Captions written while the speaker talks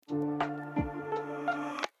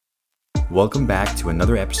Welcome back to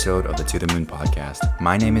another episode of the To The Moon podcast.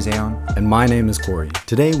 My name is Aeon. And my name is Corey.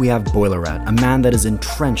 Today we have Boilerrat, a man that is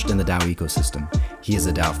entrenched in the DAO ecosystem. He is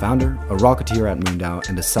a DAO founder, a rocketeer at MoonDAO,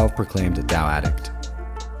 and a self-proclaimed DAO addict.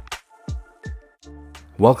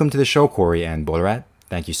 Welcome to the show, Corey and Boilerrat.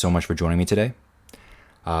 Thank you so much for joining me today.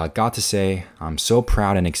 Got to say, I'm so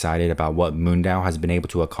proud and excited about what MoonDAO has been able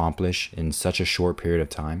to accomplish in such a short period of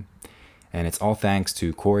time. And it's all thanks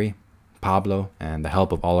to Corey, Pablo, and the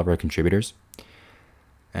help of all of our contributors.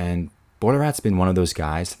 And Boilerrat's been one of those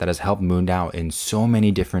guys that has helped MoonDAO in so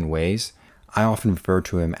many different ways. I often refer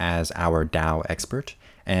to him as our DAO expert.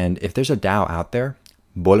 And if there's a DAO out there,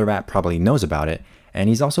 Boilerrat probably knows about it, and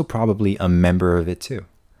he's also probably a member of it too.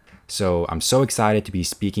 So I'm so excited to be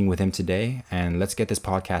speaking with him today, and let's get this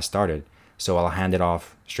podcast started. So I'll hand it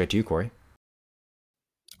off straight to you, Corey.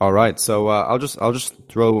 All right, so I'll just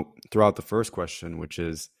throw out the first question, which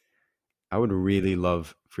is, I would really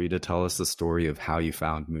love for you to tell us the story of how you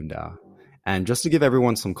found MoonDAO. And just to give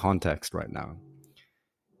everyone some context right now,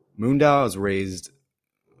 MoonDAO has raised,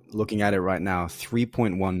 looking at it right now,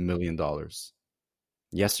 $3.1 million.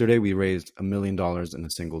 Yesterday, we raised $1 million in a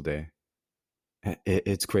single day.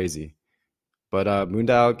 It's crazy. But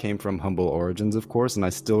MoonDAO came from humble origins, of course, and I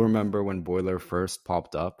still remember when Boiler first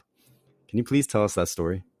popped up. Can you please tell us that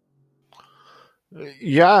story?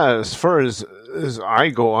 Yeah, as far as I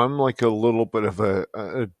go, I'm like a little bit of a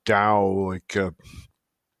DAO, like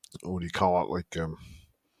what do you call it? Like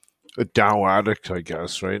a DAO addict, I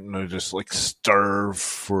guess, right? And I just like starve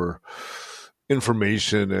for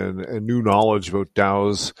information and new knowledge about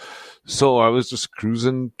DAOs. So I was just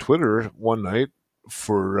cruising Twitter one night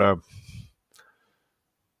for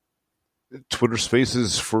Twitter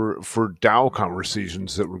Spaces for DAO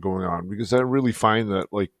conversations that were going on, because I really find that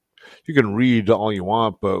like you can read all you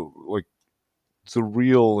want, but like the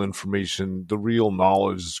real information, the real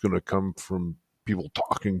knowledge is going to come from people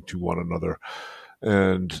talking to one another.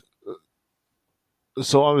 And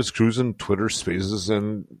so I was cruising Twitter Spaces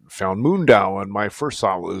and found MoonDAO, and my first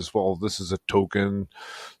thought was, well, this is a token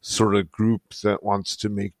sort of group that wants to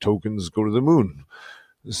make tokens go to the moon.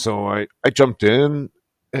 So I jumped in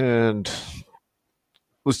and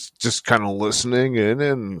was just kind of listening in,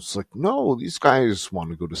 and it's like, no, these guys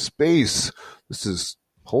want to go to space. This is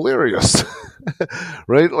hilarious.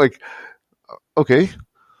 Right? Like, okay,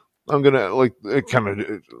 I'm going to like,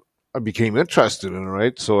 I became interested in it,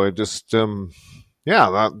 right? So I just,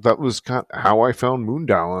 that was kind of how I found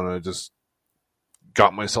MoonDAO, and I just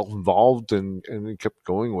got myself involved and kept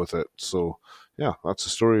going with it. So yeah, that's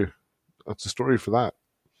the story. That's the story for that.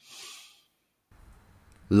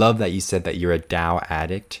 Love that you said that you're a DAO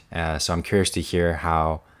addict. So I'm curious to hear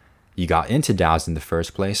how you got into DAOs in the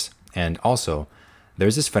first place. And also,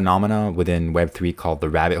 there's this phenomena within Web3 called the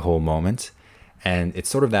rabbit hole moment. And it's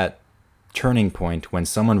sort of that turning point when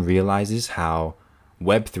someone realizes how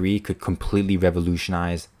Web3 could completely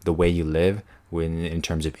revolutionize the way you live in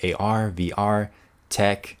terms of AR, VR,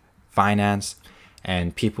 tech, finance.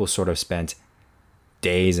 And people sort of spent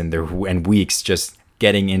days and weeks just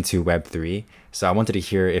getting into Web3. So I wanted to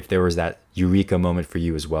hear if there was that eureka moment for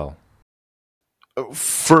you as well.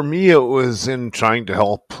 For me, it was in trying to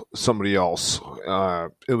help somebody else.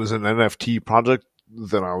 It was an NFT project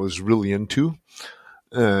that I was really into.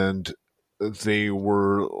 And they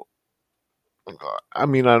were, I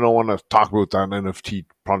mean, I don't want to talk about that NFT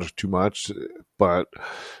project too much, but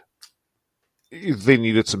they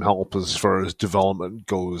needed some help as far as development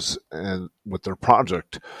goes and with their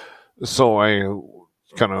project. So I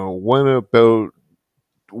kind of went about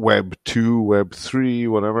Web 2, Web 3,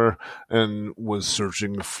 whatever, and was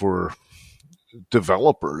searching for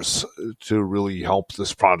developers to really help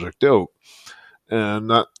this project out. And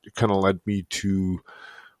that kind of led me to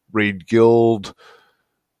Raid Guild,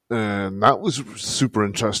 and that was super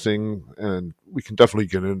interesting. And we can definitely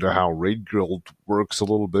get into how Raid Guild works a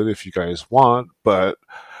little bit if you guys want, but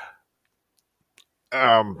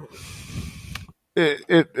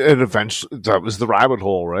it eventually, that was the rabbit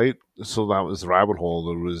hole, right? So that was the rabbit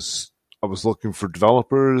hole. I was looking for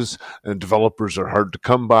developers, and developers are hard to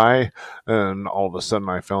come by. And all of a sudden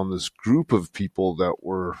I found this group of people that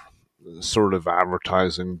were sort of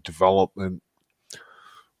advertising development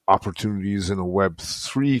opportunities in a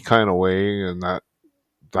Web3 kind of way. And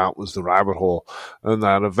that was the rabbit hole. And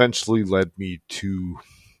that eventually led me to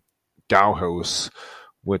DAO House,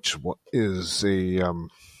 which is a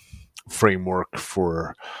framework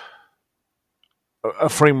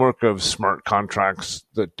of smart contracts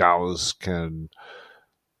that DAOs can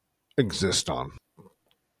exist on.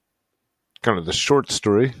 Kind of the short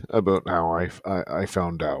story about how I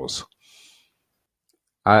found DAOs.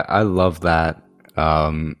 I love that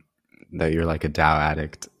that you're like a DAO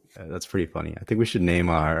addict. That's pretty funny. I think we should name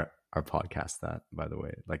our podcast that, by the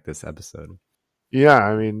way, like this episode. Yeah,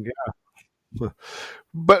 I mean, yeah.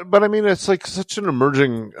 But I mean, it's like such an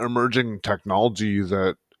emerging technology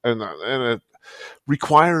that, and it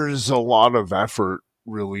requires a lot of effort,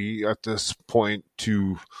 really, at this point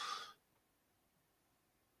to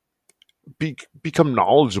become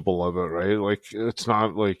knowledgeable of it, right? Like, it's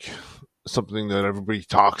not like something that everybody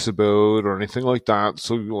talks about or anything like that.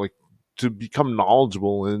 So, like, to become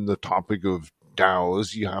knowledgeable in the topic of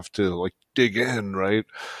DAOs, you have to like dig in, right,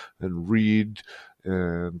 and read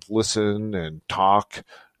and listen and talk,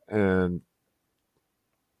 and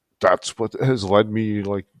that's what has led me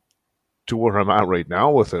like to where I'm at right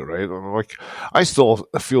now with it, right? I'm like, I still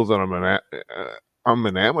feel that I'm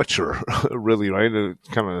an amateur, really, right? It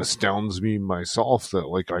kind of astounds me myself that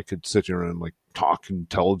like I could sit here and like talk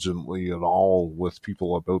intelligently at all with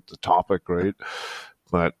people about the topic, right?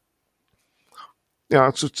 But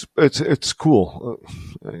yeah, it's cool.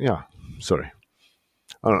 Yeah, sorry.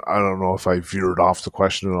 I don't know if I veered off the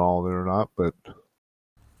question at all there or not, but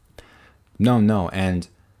No. And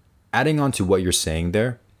adding on to what you're saying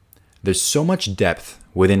there's so much depth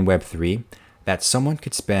within Web3 that someone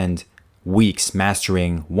could spend weeks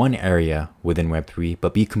mastering one area within Web3,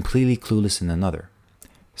 but be completely clueless in another.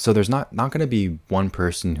 So there's not going to be one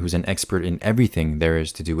person who's an expert in everything there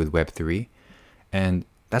is to do with Web3. And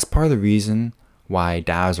that's part of the reason why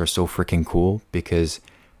DAOs are so freaking cool, because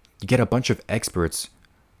you get a bunch of experts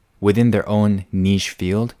within their own niche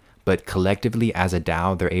field, but collectively as a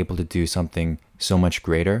DAO, they're able to do something so much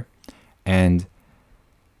greater. And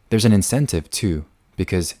there's an incentive too,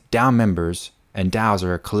 because DAO members and DAOs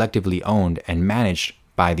are collectively owned and managed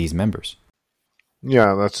by these members.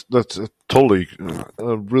 yeah, that's a totally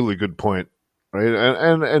a really good point, right?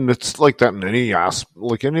 And it's like that in any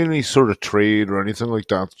like in any sort of trade or anything like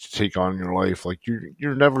that you take on in your life. Like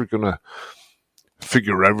you're never gonna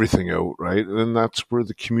figure everything out, right? And that's where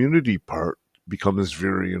the community part becomes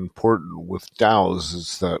very important with DAOs,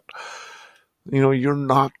 is that, you know, you're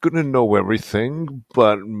not going to know everything,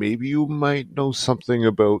 but maybe you might know something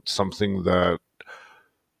about something that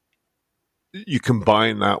you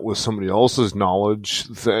combine that with somebody else's knowledge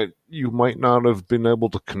that you might not have been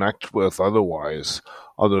able to connect with otherwise,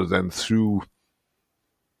 other than through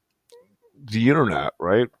the internet,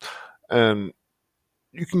 right? And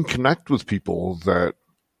you can connect with people that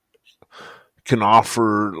can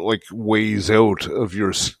offer like ways out of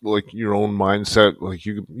your own mindset. Like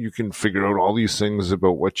you can figure out all these things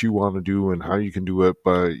about what you want to do and how you can do it,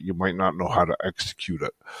 but you might not know how to execute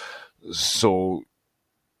it. So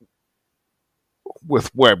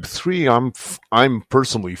with Web3, I'm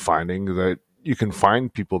personally finding that you can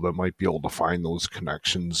find people that might be able to find those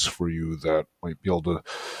connections for you, that might be able to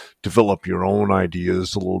develop your own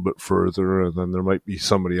ideas a little bit further, and then there might be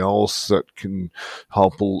somebody else that can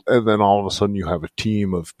help, and then all of a sudden you have a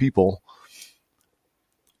team of people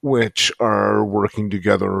which are working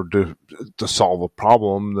together to solve a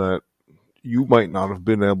problem that you might not have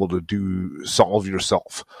been able to solve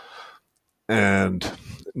yourself. And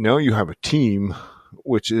now you have a team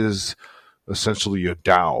which is essentially a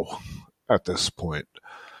DAO at this point,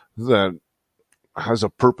 that has a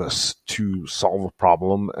purpose to solve a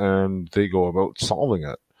problem, and they go about solving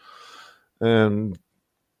it. And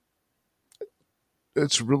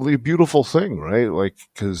it's really a beautiful thing, right? Like,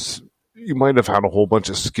 because you might have had a whole bunch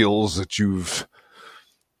of skills that you've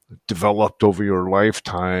developed over your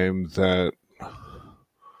lifetime that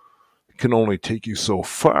can only take you so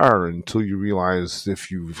far, until you realize, if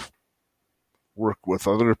you've worked with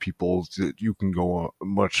other people, that you can go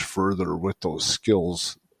much further with those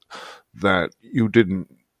skills that you didn't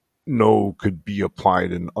know could be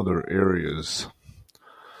applied in other areas.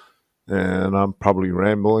 And I'm probably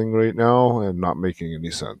rambling right now and not making any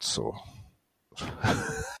sense. So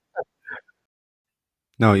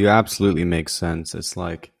No, you absolutely make sense. It's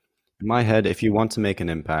like, in my head, if you want to make an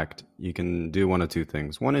impact, you can do one of two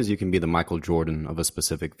things. One is you can be the Michael Jordan of a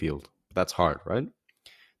specific field. That's hard, right?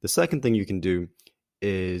 The second thing you can do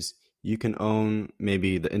is you can own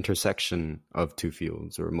maybe the intersection of two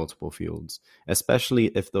fields or multiple fields, especially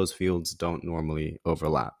if those fields don't normally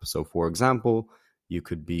overlap. So for example, you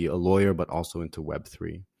could be a lawyer but also into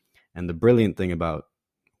Web3. And the brilliant thing about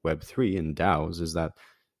Web3 and DAOs is that,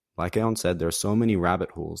 like Aon said, there are so many rabbit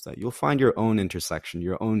holes that you'll find your own intersection,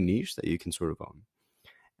 your own niche that you can sort of own.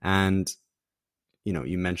 And, you know,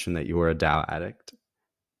 you mentioned that you were a DAO addict.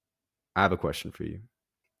 I have a question for you.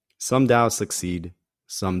 Some DAOs succeed,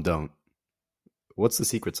 some don't. What's the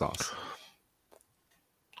secret sauce?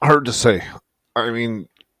 hard to say. I mean,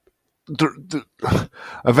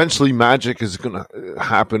 eventually magic is going to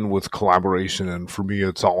happen with collaboration. And for me,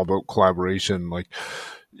 it's all about collaboration. Like,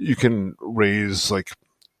 you can raise like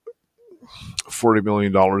 $40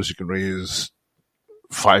 million, you can raise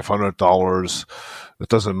 $500. It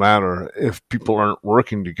doesn't matter. If people aren't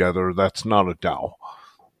working together, that's not a DAO.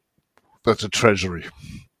 That's a treasury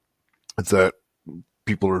that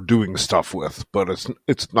people are doing stuff with, but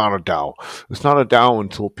it's not a DAO. It's not a DAO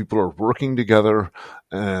until people are working together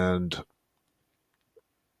and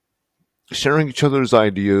sharing each other's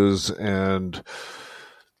ideas and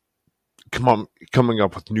coming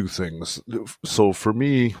up with new things. So for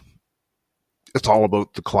me, it's all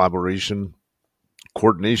about the collaboration,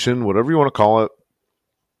 coordination, whatever you want to call it,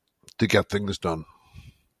 to get things done.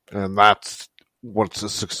 And that's what's a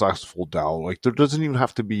successful DAO. Like, there doesn't even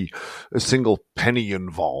have to be a single penny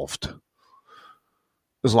involved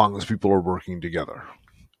as long as people are working together.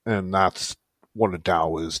 And that's what a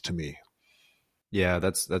DAO is to me. Yeah,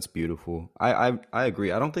 that's beautiful. I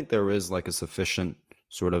agree. I don't think there is like a sufficient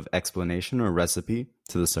sort of explanation or recipe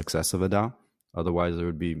to the success of a DAO. Otherwise, there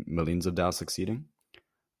would be millions of DAOs succeeding.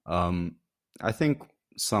 I think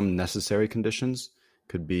some necessary conditions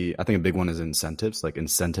could be, I think a big one is incentives, like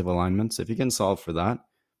incentive alignments. If you can solve for that,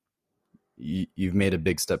 you've made a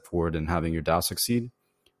big step forward in having your DAO succeed.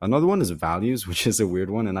 Another one is values, which is a weird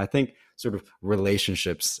one. And I think sort of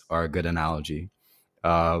relationships are a good analogy.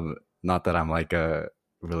 Not that I'm like a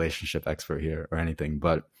relationship expert here or anything,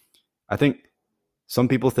 but I think some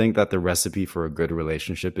people think that the recipe for a good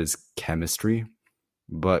relationship is chemistry,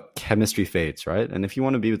 but chemistry fades, right? And if you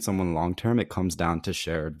want to be with someone long term, it comes down to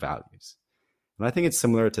shared values. And I think it's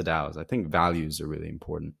similar to DAOs. I think values are really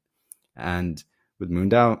important. And with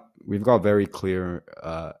MoonDAO, we've got very clear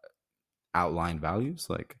outlined values,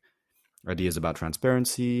 like ideas about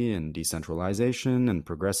transparency and decentralization and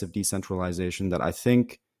progressive decentralization, that I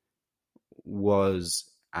think was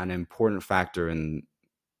an important factor in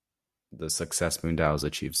the success MoonDAO has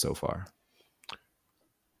achieved so far.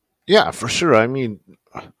 Yeah, for sure. I mean,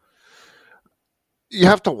 you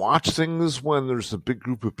have to watch things when there's a big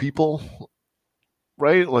group of people,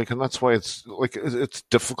 right? Like, and that's why it's like, it's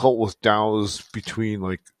difficult with DAOs between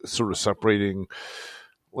like sort of separating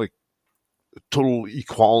like total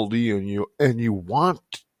equality, and you want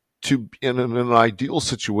to, in an ideal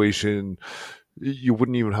situation, you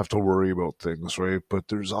wouldn't even have to worry about things, right? But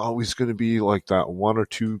there's always going to be like that one or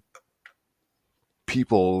two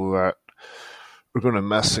people that are going to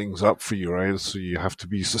mess things up for you, right? So you have to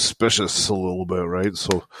be suspicious a little bit, right?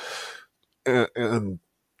 So, and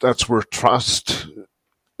that's where trust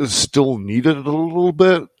is still needed a little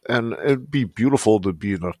bit. And it'd be beautiful to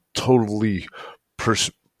be in a totally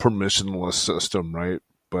permissionless system, right?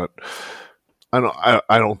 But I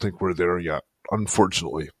don't think we're there yet,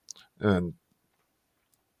 unfortunately. And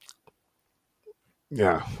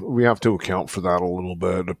yeah, we have to account for that a little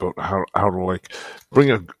bit, about how to like bring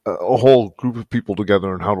a whole group of people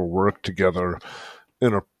together and how to work together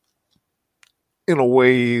in a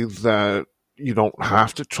way that you don't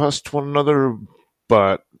have to trust one another,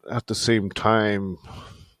 but at the same time,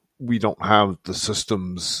 we don't have the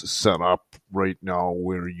systems set up right now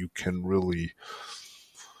where you can really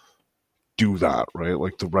do that, right?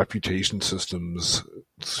 Like, the reputation systems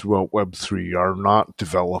throughout Web3 are not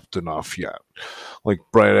developed enough yet. Like,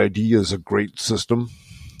 Bright ID is a great system,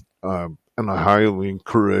 and I highly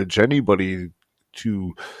encourage anybody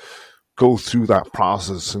to go through that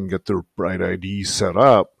process and get their Bright ID set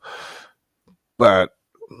up, but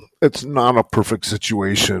it's not a perfect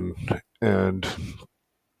situation, and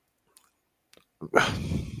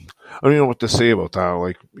I don't know what to say about that.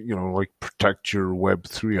 Like, like, protect your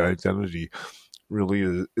Web3 identity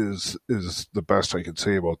really is the best I could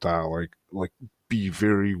say about that. Like be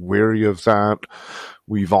very wary of that.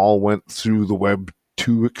 We've all went through the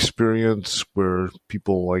Web2 experience where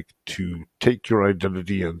people like to take your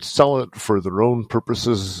identity and sell it for their own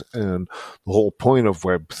purposes. And the whole point of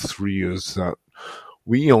Web3 is that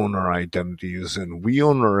we own our identities and we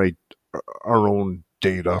own our own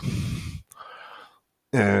data.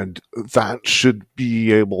 And that should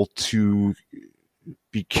be able to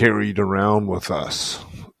be carried around with us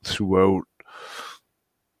throughout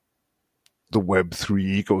the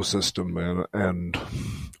Web3 ecosystem. And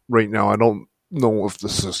right now, I don't know if the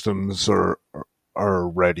systems are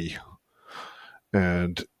ready.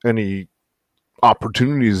 And any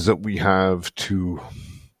opportunities that we have to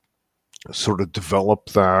sort of develop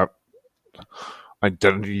that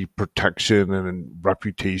identity protection and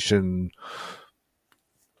reputation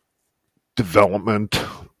development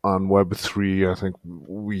on Web3, I think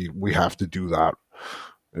we have to do that,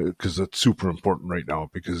 because it's super important right now,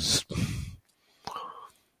 because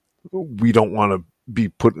we don't want to be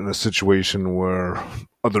put in a situation where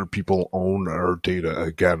other people own our data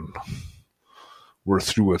again. We're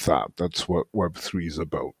through with that. That's what Web3 is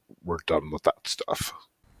about. We're done with that stuff.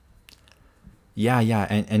 Yeah.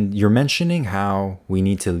 And you're mentioning how we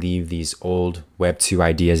need to leave these old Web 2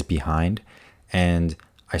 ideas behind. And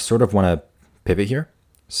I sort of want to pivot here.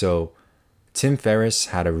 So Tim Ferriss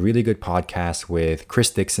had a really good podcast with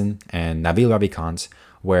Chris Dixon and Nabil Ravikant,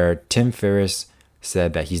 where Tim Ferriss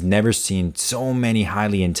said that he's never seen so many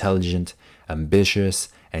highly intelligent, ambitious,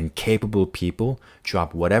 and capable people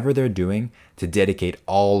drop whatever they're doing to dedicate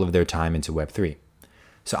all of their time into Web3.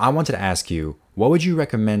 So I wanted to ask you, what would you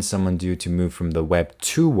recommend someone do to move from the Web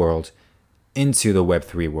 2 world into the Web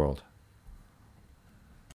 3 world?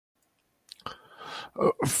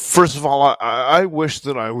 First of all, I wish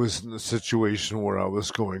that I was in the situation where I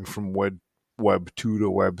was going from Web 2 to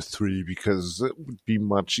Web 3, because it would be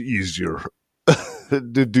much easier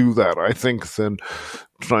to do that, I think, than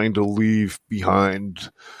trying to leave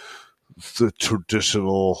behind the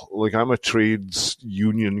traditional, like, I'm a trades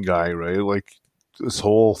union guy, right? Like, this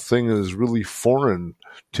whole thing is really foreign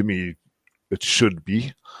to me. It should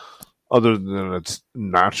be, other than it's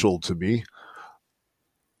natural to me.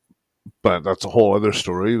 But that's a whole other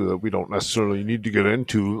story that we don't necessarily need to get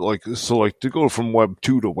into. Like, so, like, to go from Web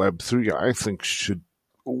 2 to Web 3, I think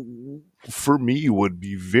for me, would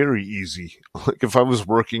be very easy. Like, if I was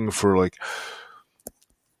working for, like,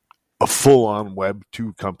 a full-on Web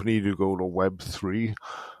 2 company, to go to Web 3,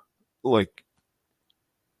 like,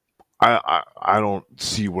 I don't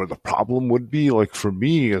see where the problem would be. Like, for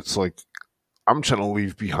me, it's like, I'm trying to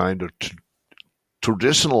leave behind a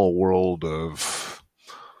traditional world of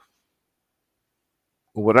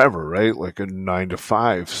whatever, right? Like a 9 to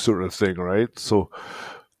 5 sort of thing, right? So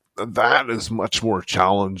that is much more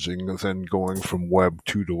challenging than going from Web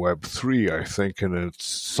 2 to Web 3, I think. And it's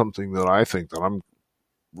something that I think that I'm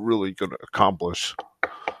really going to accomplish. I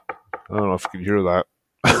don't know if you can hear that.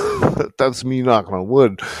 That's me knocking on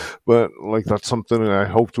wood, but like, that's something that I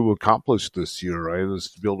hope to accomplish this year, right?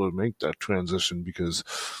 Is to be able to make that transition, because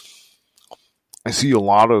I see a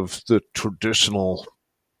lot of the traditional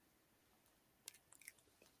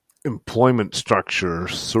employment structure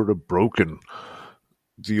sort of broken.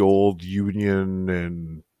 The old union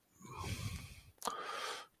and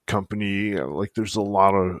company, like, there's a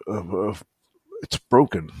lot of it's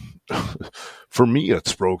broken. For me,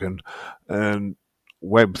 it's broken. And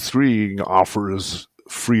Web 3 offers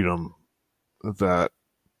freedom that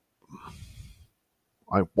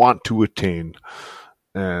I want to attain,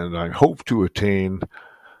 and I hope to attain,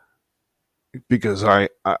 because I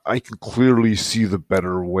can clearly see the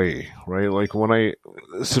better way, right? Like, when I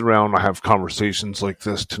sit around, I have conversations like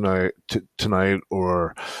this tonight,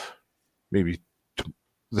 or maybe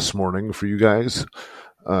this morning for you guys,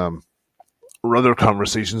 or other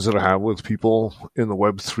conversations that I have with people in the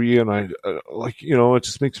Web 3, and I like, it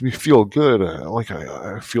just makes me feel good. Like,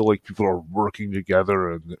 I feel like people are working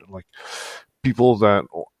together, and like, people that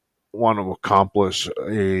want to accomplish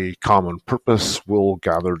a common purpose will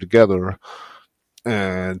gather together,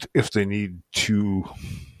 and if they need to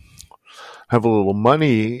have a little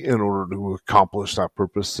money in order to accomplish that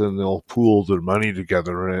purpose, then they'll pool their money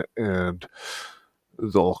together, and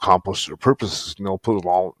they'll accomplish their purposes, and they'll put it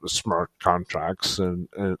all into smart contracts, and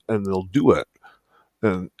they'll do it.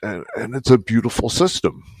 And it's a beautiful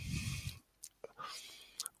system.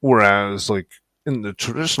 Whereas, like, in the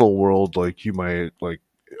traditional world, like, you might, like,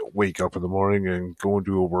 wake up in the morning and go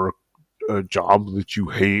into a job that you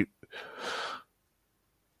hate,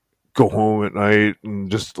 go home at night and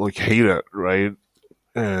just, like, hate it, right?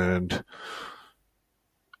 And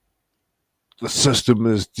the system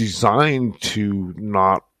is designed to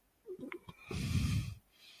not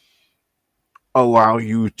allow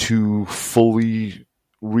you to fully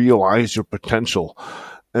realize your potential.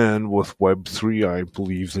 And with Web 3, I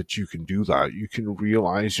believe that you can do that. You can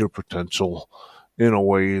realize your potential in a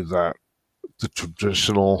way that the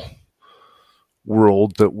traditional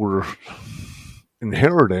world that we're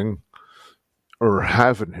inheriting, or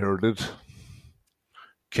have inherited,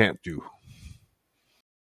 can't do.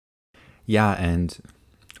 Yeah, and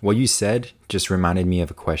what you said just reminded me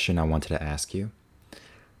of a question I wanted to ask you.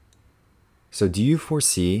 So do you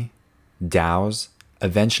foresee DAOs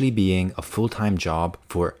eventually being a full-time job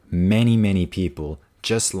for many, many people,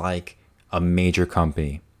 just like a major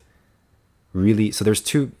company? Really, so there's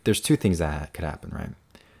two things that could happen, right?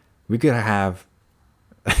 We could have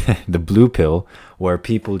the blue pill, where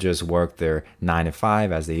people just work their 9 to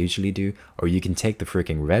 5 as they usually do, or you can take the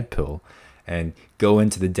freaking red pill and go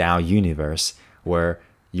into the DAO universe, where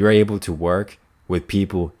you're able to work with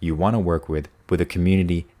people you want to work with with a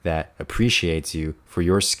community that appreciates you for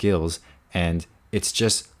your skills, and it's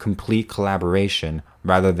just complete collaboration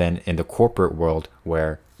rather than in the corporate world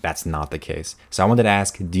where that's not the case. So I wanted to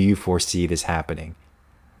ask, do you foresee this happening?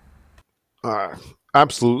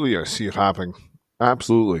 Absolutely, I see it happening.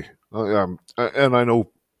 Absolutely. And I know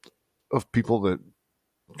of people that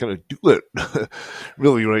kind of do it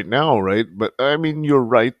really right now, right? But I mean, you're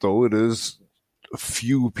right, though. It is a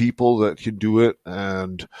few people that can do it,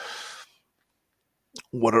 and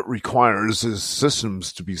what it requires is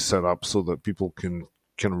systems to be set up so that people can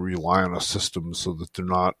rely on a system so that they're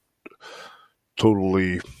not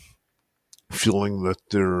totally feeling that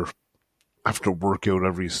they're have to work out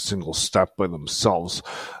every single step by themselves.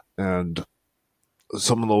 And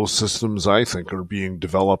some of those systems, I think, are being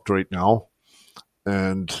developed right now.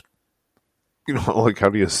 And, like, how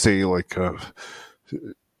do you say, like,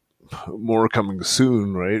 more coming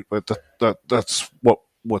soon, right? But that's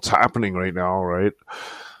what's happening right now, right?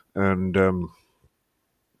 And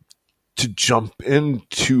to jump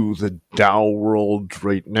into the DAO world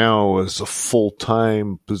right now as a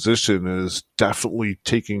full-time position is definitely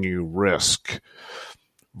taking a risk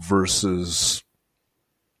versus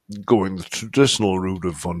going the traditional route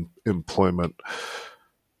of employment.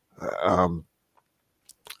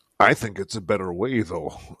 I think it's a better way,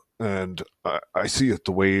 though, and I see it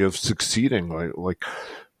the way of succeeding. Like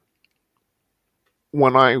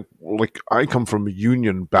when I come from a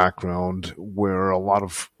union background where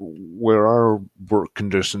our work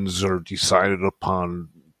conditions are decided upon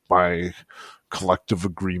by collective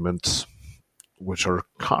agreements, which are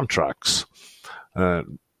contracts.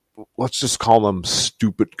 Let's just call them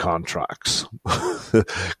stupid contracts,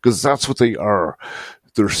 because that's what they are.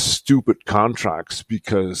 They're stupid contracts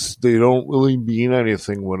because they don't really mean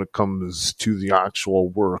anything when it comes to the actual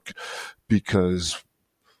work, because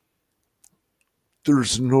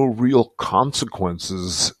there's no real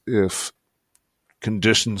consequences if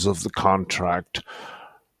conditions of the contract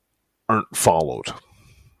aren't followed.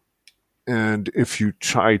 And if you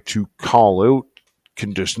try to call out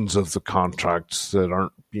conditions of the contracts that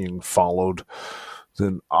aren't being followed,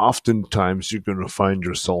 then oftentimes you're going to find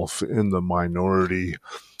yourself in the minority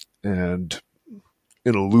and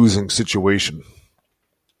in a losing situation.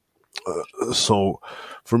 So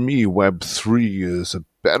for me, Web3 is a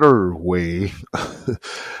better way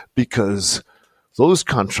because those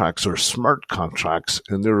contracts are smart contracts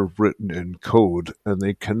and they're written in code and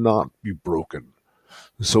they cannot be broken.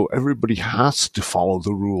 So everybody has to follow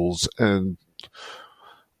the rules. And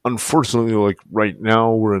unfortunately, like right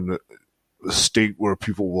now, we're in a state where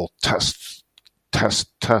people will test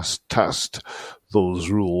those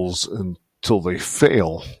rules until they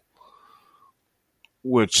fail,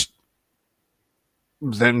 which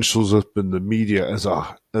then shows up in the media as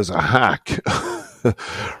a hack,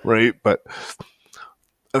 right? But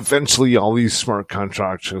eventually all these smart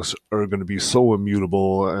contracts are going to be so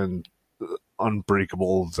immutable and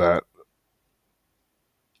unbreakable that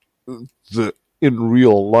the in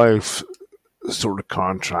real life sort of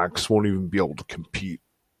contracts won't even be able to compete,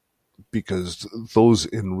 because those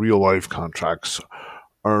in real life contracts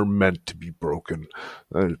are meant to be broken.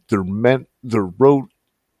 They're wrote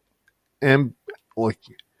and like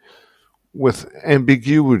with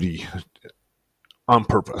ambiguity on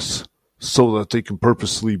purpose so that they can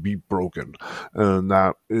purposely be broken. And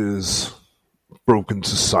that is broken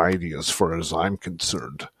society as far as I'm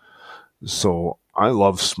concerned. So I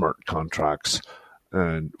love smart contracts,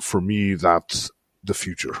 and for me, that's the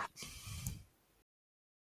future.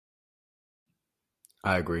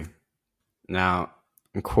 I agree. Now,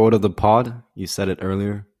 quote of the pod, you said it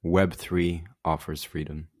earlier, Web3 offers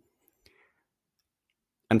freedom.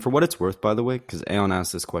 And for what it's worth, by the way, because Aeon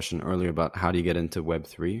asked this question earlier about how do you get into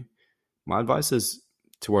Web3, my advice is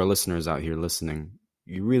to our listeners out here listening,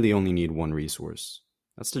 you really only need one resource.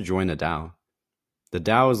 That's to join a DAO. The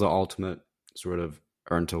DAO is the ultimate sort of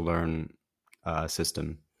earn-to-learn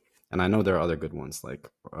system. And I know there are other good ones like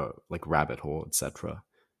Rabbit Hole, etc.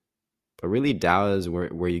 But really, DAO is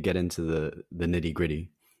where you get into the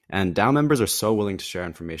nitty-gritty. And DAO members are so willing to share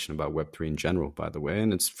information about Web3 in general, by the way.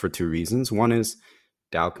 And it's for two reasons. One is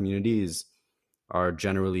DAO communities are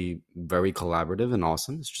generally very collaborative and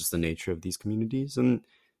awesome. It's just the nature of these communities. And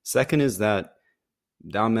second is that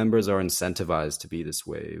DAO members are incentivized to be this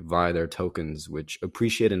way via their tokens, which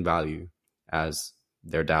appreciate in value as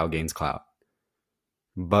their DAO gains clout.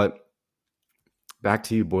 But back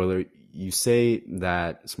to you, Boiler. You say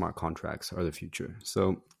that smart contracts are the future.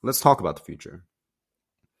 So let's talk about the future.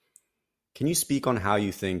 Can you speak on how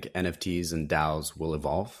you think NFTs and DAOs will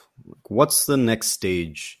evolve? What's the next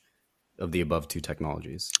stage of the above two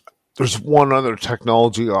technologies? there's one other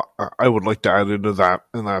technology I would like to add into that,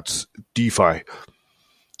 and that's DeFi.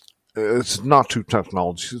 It's not two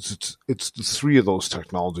technologies. It's the three of those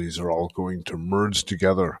technologies are all going to merge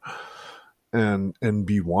together and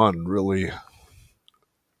be one, really.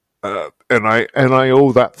 And I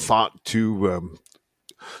owe that thought to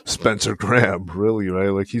Spencer Graham, really, right?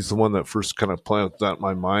 Like he's the one that first kind of planted that in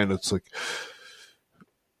my mind. It's like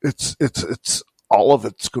it's all of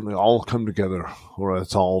it's going to all come together, or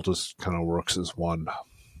it's all just kind of works as one.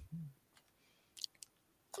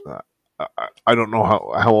 I don't know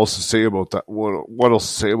how else to say about that. What else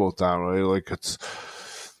to say about that, right? Like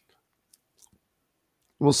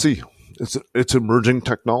we'll see. It's emerging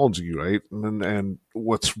technology, right? And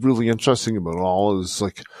what's really interesting about it all is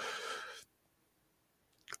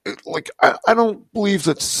I don't believe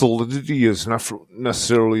that Solidity is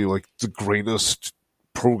necessarily like the greatest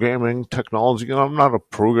programming technology. And I'm not a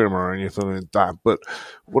programmer or anything like that, but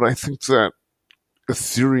what I think that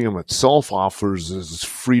Ethereum itself offers is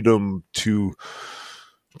freedom to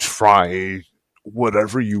try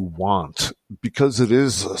whatever you want, because it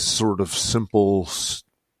is a sort of simple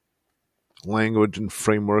language and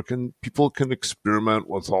framework, and people can experiment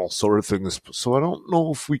with all sort of things. So I don't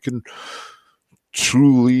know if we can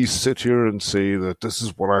truly sit here and say that this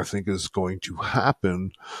is what I think is going to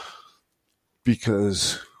happen,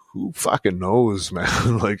 because who fucking knows,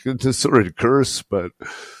 man? Like, it's a sort of curse, but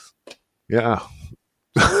yeah.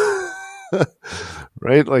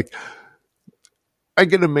 Right? Like, I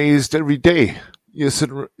get amazed every day. You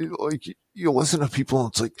listen to people and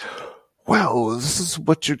it's like, wow, this is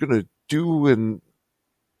what you're going to do, and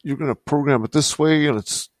you're going to program it this way, and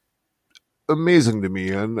it's amazing to me.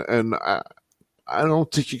 And I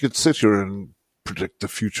don't think you could sit here and predict the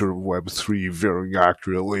future of Web3 very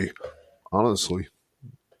accurately, honestly.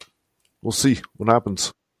 We'll see what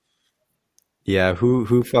happens. Yeah,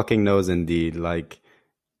 who fucking knows indeed. Like,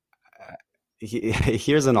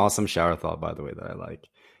 here's an awesome shower thought, by the way, that I like.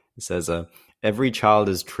 It says, every child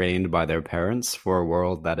is trained by their parents for a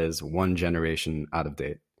world that is one generation out of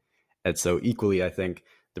date. And so equally, I think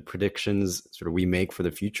the predictions sort of we make for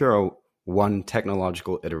the future are one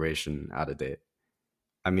technological iteration out of date.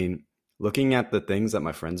 I mean, looking at the things that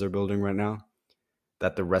my friends are building right now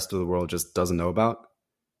that the rest of the world just doesn't know about,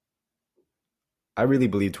 I really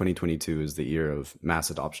believe 2022 is the year of mass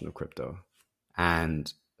adoption of crypto.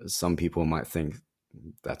 And some people might think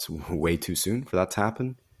that's way too soon for that to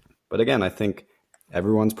happen. But again, I think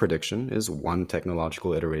everyone's prediction is one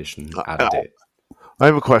technological iteration out of date. I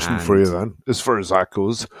have a question for you then, as far as that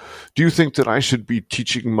goes. Do you think that I should be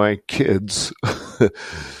teaching my kids,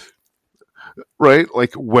 right,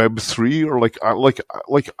 like Web3, or like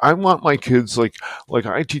I want my kids like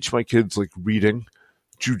I teach my kids like reading,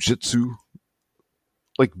 jujitsu,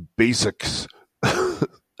 like basics,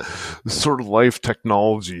 sort of life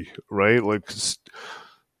technology, right? Like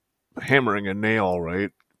hammering a nail, right?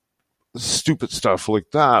 Stupid stuff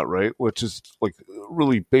like that, right? Which is like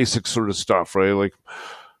really basic sort of stuff, right? Like,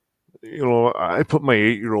 you know, I put my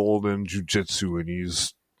 8-year-old in jujitsu, and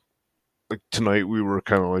he's like, tonight we were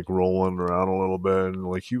kind of like rolling around a little bit, and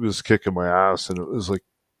like he was kicking my ass, and it was like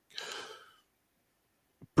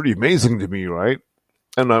pretty amazing to me, right?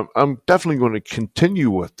 And I'm definitely going to continue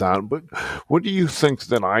with that. But what do you think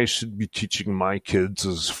that I should be teaching my kids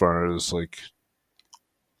as far as like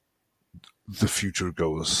the future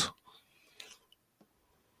goes?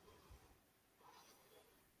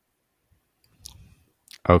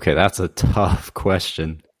 Okay, that's a tough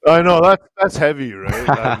question. I know that's heavy, right?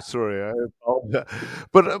 I'm sorry, I apologize.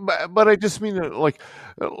 But I just mean like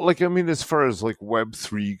I mean, as far as like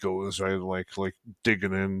Web3 goes, right? Like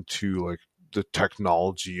digging into like the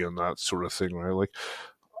technology and that sort of thing, right?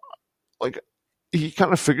 Like he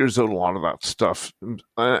kind of figures out a lot of that stuff. And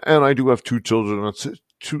I do have 2 children. That's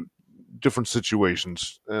 2 different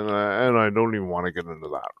situations, and I don't even want to get into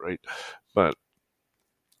that, right? But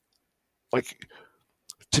like,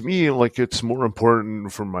 to me, like, it's more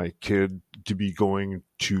important for my kid to be going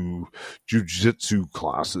to jujitsu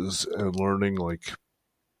classes and learning like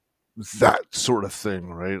that sort of thing,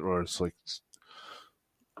 right? Or it's like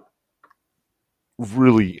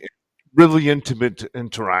really, really intimate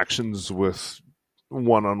interactions with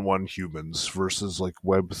one-on-one humans versus like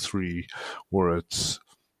Web3, where it's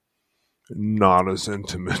not as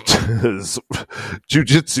intimate as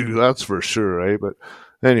jujitsu, that's for sure, right? But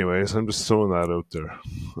anyways, I'm just throwing that out there.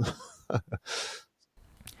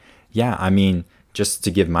 Yeah, I mean, just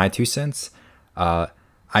to give my 2 cents,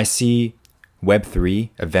 I see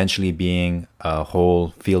Web3 eventually being a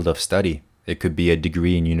whole field of study. It could be a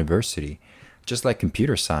degree in university, just like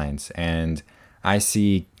computer science. And I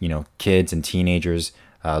see, kids and teenagers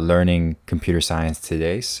learning computer science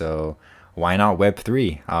today. So why not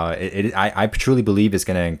Web3? I truly believe it's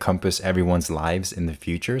going to encompass everyone's lives in the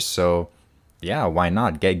future. So yeah, why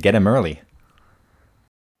not get them early?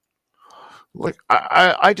 Like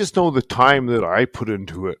I just know the time that I put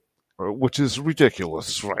into it, which is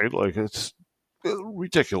ridiculous, right? Like it's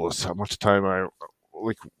ridiculous how much time I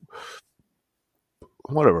like.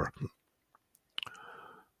 Whatever.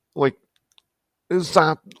 Like, is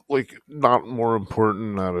that like not more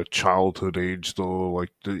important at a childhood age though? Like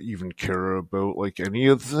to even care about like any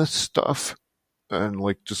of this stuff and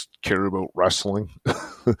like just care about wrestling.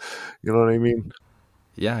 You know what I mean?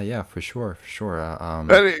 Yeah, for sure, for sure. Yeah,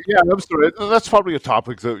 I'm sorry. That's probably a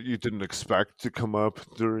topic that you didn't expect to come up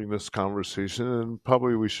during this conversation, and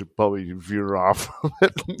probably we should probably veer off of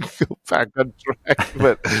it and go back on track.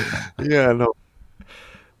 But yeah, no,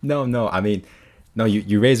 No. I mean, no.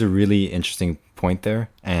 You raise a really interesting point there,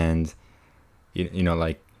 and you know,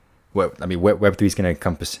 like what I mean, Web3 is going to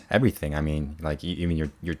encompass everything. I mean, like you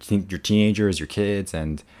mean your teenagers, your kids,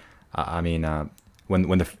 and I mean,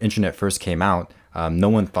 when the internet first came out, no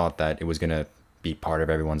one thought that it was going to be part of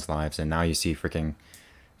everyone's lives, and now you see freaking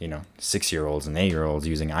 6-year-olds and 8-year-olds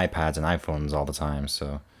using iPads and iPhones all the time.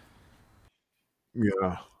 So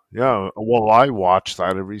yeah, yeah. Well, I watch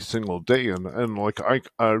that every single day, and like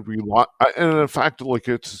I rely, and in fact, like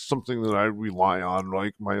it's something that I rely on.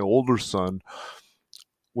 Like my older son,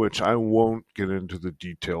 which I won't get into the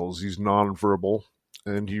details. He's nonverbal,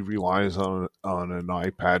 and he relies on an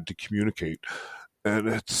iPad to communicate, and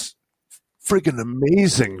it's friggin'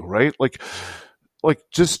 amazing, right? Like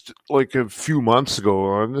just like a few months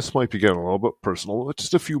ago, and this might be getting a little bit personal, but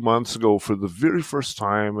just a few months ago, for the very first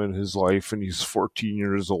time in his life, and he's 14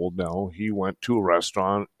 years old now, he went to a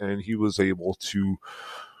restaurant and he was able to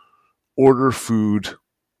order food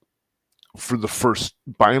for the first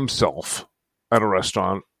by himself at a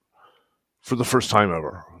restaurant for the first time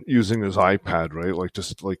ever using his iPad, right? Like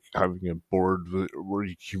just like having a board where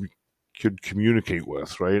he could communicate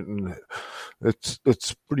with, right? And it's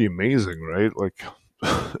pretty amazing, right? Like,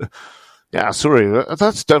 yeah, sorry,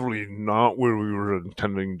 that's definitely not where we were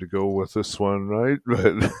intending to go with this one, right?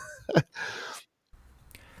 But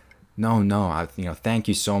no, thank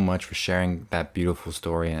you so much for sharing that beautiful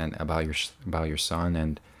story and about your son.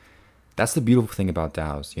 And that's the beautiful thing about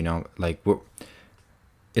DAOs. Like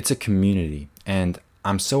it's a community, and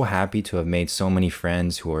I'm so happy to have made so many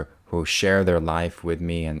friends who share their life with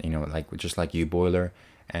me, and like just like you, Boiler.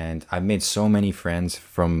 And I've made so many friends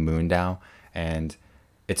from Moondao, and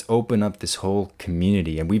it's opened up this whole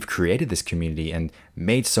community, and we've created this community and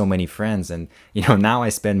made so many friends. And now I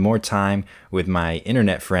spend more time with my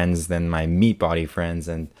internet friends than my meat body friends,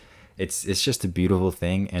 and it's just a beautiful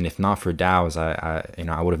thing. And if not for DAOs,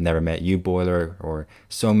 I would have never met you, Boiler, or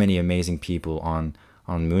so many amazing people on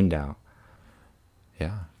Moondao.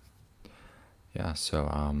 Yeah, yeah.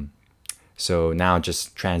 So now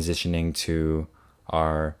just transitioning to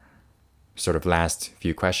our sort of last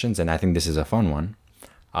few questions, and I think this is a fun one.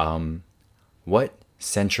 What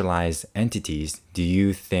centralized entities do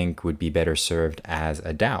you think would be better served as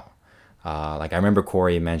a DAO? Like I remember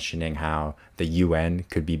Corey mentioning how the UN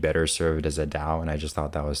could be better served as a DAO, and I just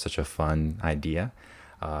thought that was such a fun idea.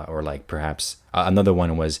 Or like perhaps another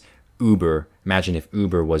one was Uber. Imagine if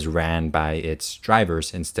Uber was ran by its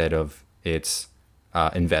drivers instead of its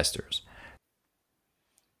investors.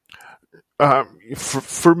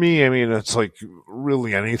 for me, I mean, it's like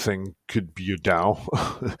really anything could be a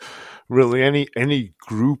DAO. Really, any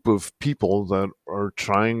group of people that are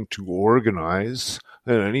trying to organize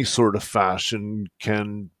in any sort of fashion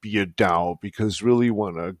can be a DAO, because really,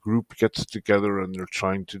 when a group gets together and they're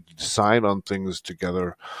trying to decide on things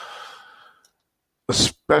together,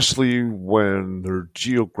 especially when they're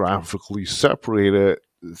geographically separated,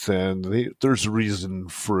 then there's a reason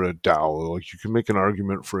for a DAO. Like you can make an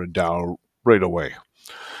argument for a DAO right away.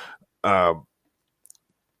 Um,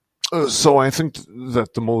 so I think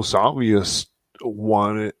that the most obvious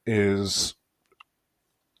one is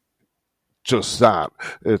just that.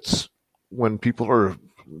 It's when people are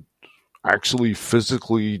actually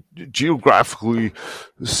physically, geographically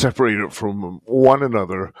separated from one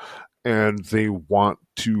another, and they want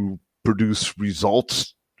to produce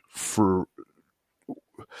results for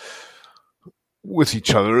with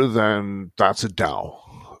each other, then that's a DAO.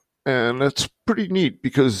 And it's pretty neat,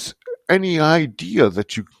 because any idea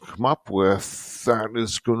that you come up with that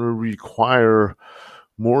is going to require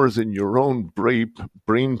more than your own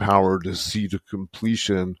brain power to see to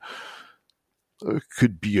completion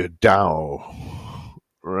could be a DAO,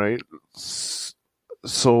 right?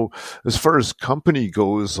 So as far as company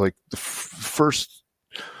goes, like the first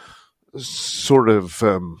sort of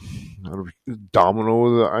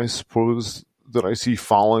domino that I suppose that I see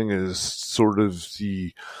falling is sort of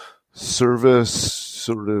the service,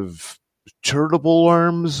 sort of charitable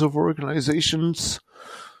arms of organizations,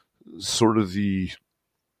 sort of the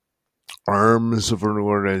arms of an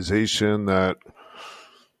organization that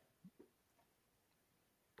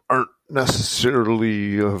aren't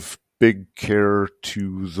necessarily of big care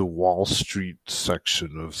to the Wall Street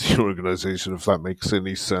section of the organization, if that makes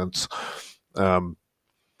any sense.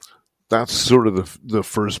 That's sort of the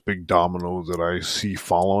first big domino that I see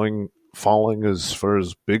falling as far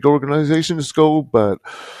as big organizations go. But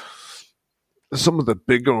some of the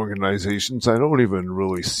big organizations, I don't even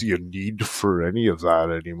really see a need for any of that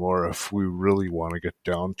anymore. If we really want to get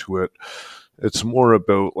down to it, it's more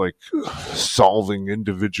about like solving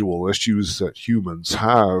individual issues that humans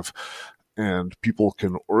have, and people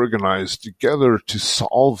can organize together to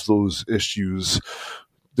solve those issues.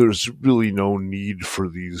 There's really no need for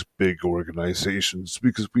these big organizations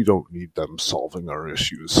because we don't need them solving our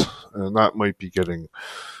issues. And that might be getting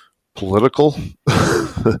political,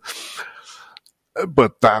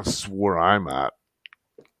 but that's where I'm at.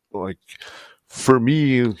 Like, for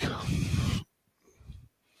me,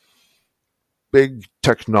 big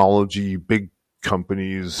technology, big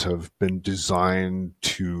companies have been designed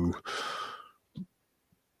to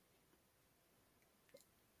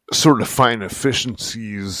sort of find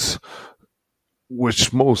efficiencies,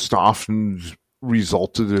 which most often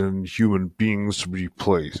resulted in human beings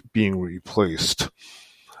being replaced.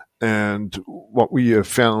 And what we have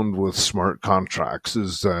found with smart contracts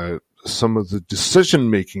is that some of the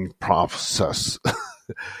decision-making process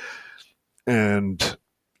and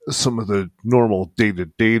some of the normal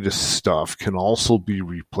day-to-day stuff can also be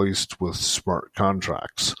replaced with smart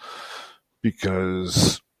contracts,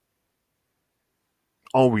 because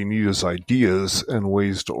all we need is ideas and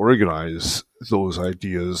ways to organize those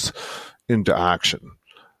ideas into action.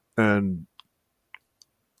 And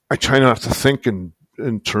I try not to think in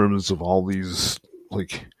terms of all these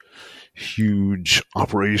like huge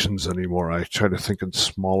operations anymore. I try to think in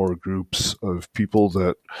smaller groups of people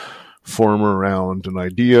that form around an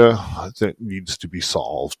idea that needs to be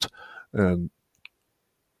solved. And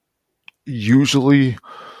usually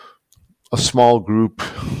a small group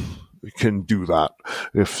can do that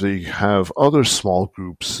if they have other small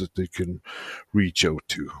groups that they can reach out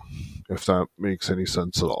to, if that makes any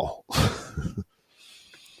sense at all.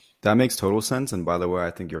 That makes total sense. And by the way, I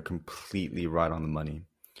think you're completely right on the money.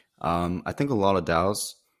 I think a lot of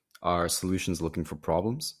DAOs are solutions looking for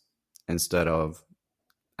problems instead of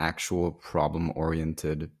actual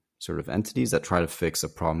problem-oriented sort of entities that try to fix a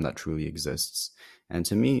problem that truly exists. And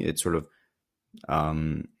to me, it sort of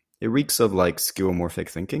it reeks of like skeuomorphic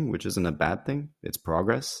thinking, which isn't a bad thing. It's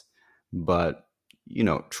progress. But, you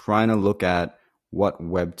know, trying to look at what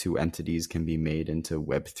Web 2 entities can be made into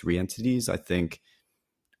Web 3 entities, I think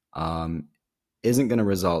isn't going to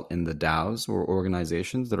result in the DAOs or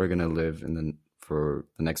organizations that are going to live for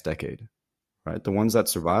the next decade, right? The ones that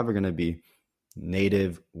survive are going to be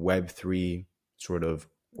native Web3 sort of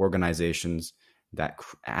organizations that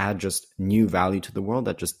add just new value to the world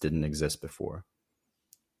that just didn't exist before.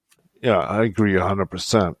 Yeah, I agree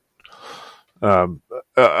 100%. I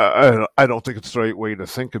don't think it's the right way to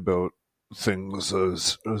think about things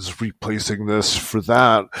as replacing this for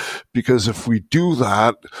that, because if we do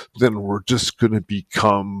that, then we're just going to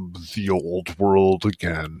become the old world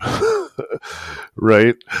again.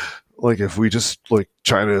 Right? Like if we just like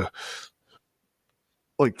try to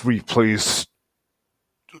like replace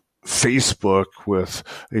Facebook with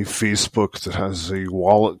a Facebook that has a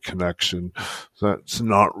wallet connection, that's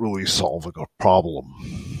not really solving a problem.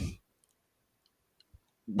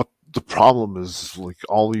 But the problem is like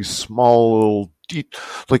all these small little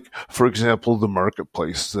like for example the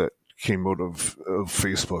marketplace that came out of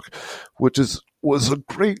Facebook, which was a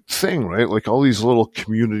great thing, right? Like all these little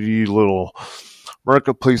community little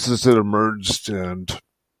marketplaces that emerged and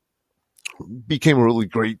became a really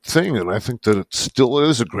great thing, and I think that it still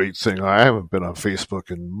is a great thing. I haven't been on Facebook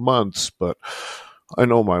in months, but I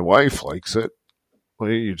know my wife likes it. Like,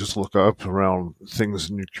 you just look up around things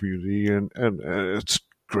in your community, and it's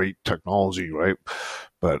great technology, right?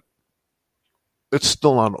 But it's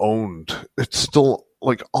still not owned. It's still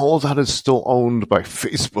like all of that is still owned by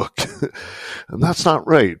Facebook, and that's not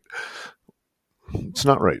right. It's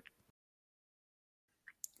not right.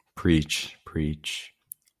 Preach.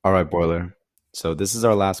 All right, Boiler. So this is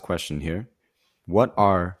our last question here. What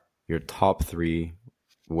are your top 3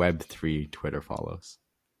 Web3 Twitter follows?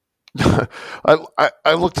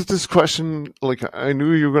 I looked at this question, like I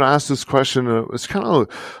knew you were going to ask this question. It's kind of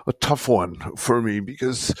a tough one for me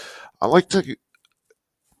because I like to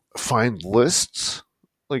find lists,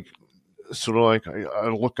 like sort of like I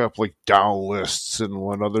look up like DAO lists and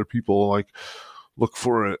what other people like look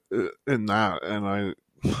for it in that, and I,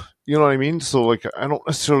 you know what I mean? So like I don't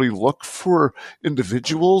necessarily look for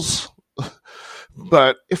individuals,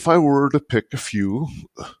 but if I were to pick a few,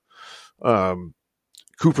 Koopa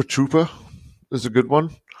Troopa is a good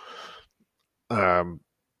one. A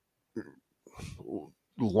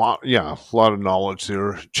lot of knowledge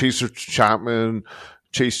there. Chase Chapman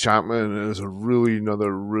is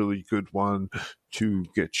another really good one to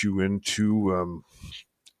get you into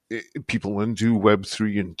people into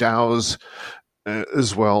Web3 and DAOs,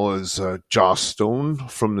 as well as Joss Stone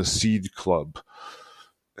from the Seed Club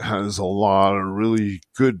has a lot of really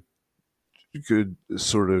good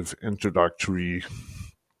sort of introductory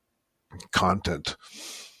content.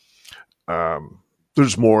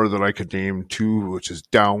 There's more that I could name too, which is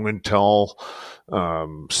DAO Intel,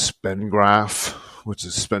 Spengraph, which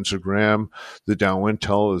is Spencer Graham. The DAO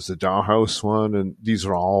Intel is the DAO House one, and these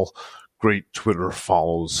are all great Twitter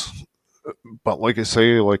follows. But like I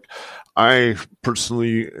say, like I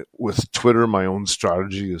personally, with Twitter, my own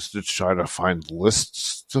strategy is to try to find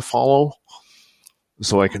lists to follow,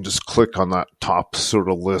 so I can just click on that top sort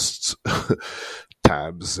of lists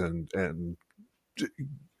tabs and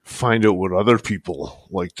find out what other people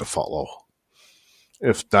like to follow,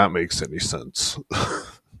 if that makes any sense.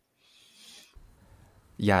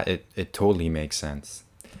 Yeah, it totally makes sense.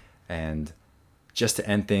 And just to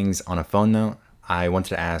end things on a fun note, I wanted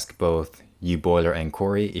to ask both you, Boiler, and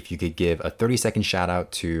Corey, if you could give a 30-second shout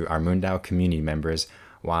out to our Moondao community members,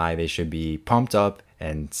 why they should be pumped up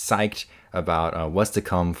and psyched about what's to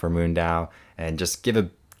come for Moondao, and just give a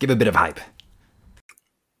bit of hype.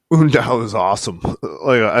 Moondao is awesome.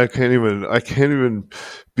 Like I can't even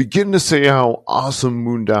begin to say how awesome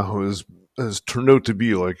Moondao has turned out to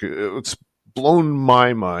be. Like it's blown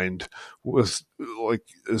my mind with like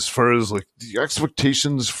as far as like the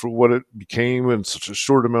expectations for what it became in such a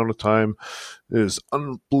short amount of time is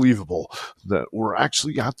unbelievable. That we're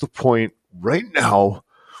actually at the point right now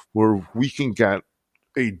where we can get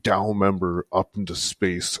a DAO member up into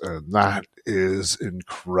space, and that is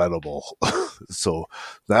incredible. So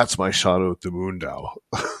that's my shout out to Moondao.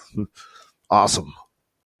 Awesome.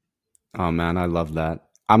 Oh man, I love that.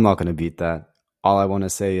 I'm not going to beat that. All I want to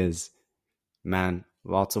say is, man,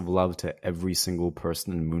 lots of love to every single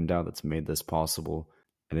person in Moondao that's made this possible.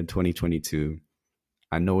 And in 2022,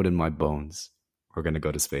 I know it in my bones, we're going to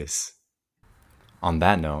go to space. On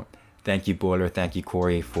that note, thank you, Boiler. Thank you,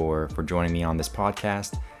 Corey, for joining me on this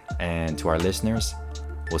podcast. And to our listeners,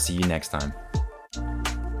 we'll see you next time.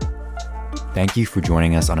 Thank you for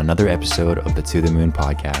joining us on another episode of the To the Moon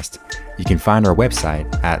podcast. You can find our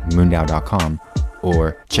website at moondao.com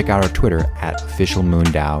or check out our Twitter at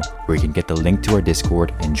officialmoondao, where you can get the link to our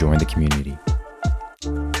Discord and join the community.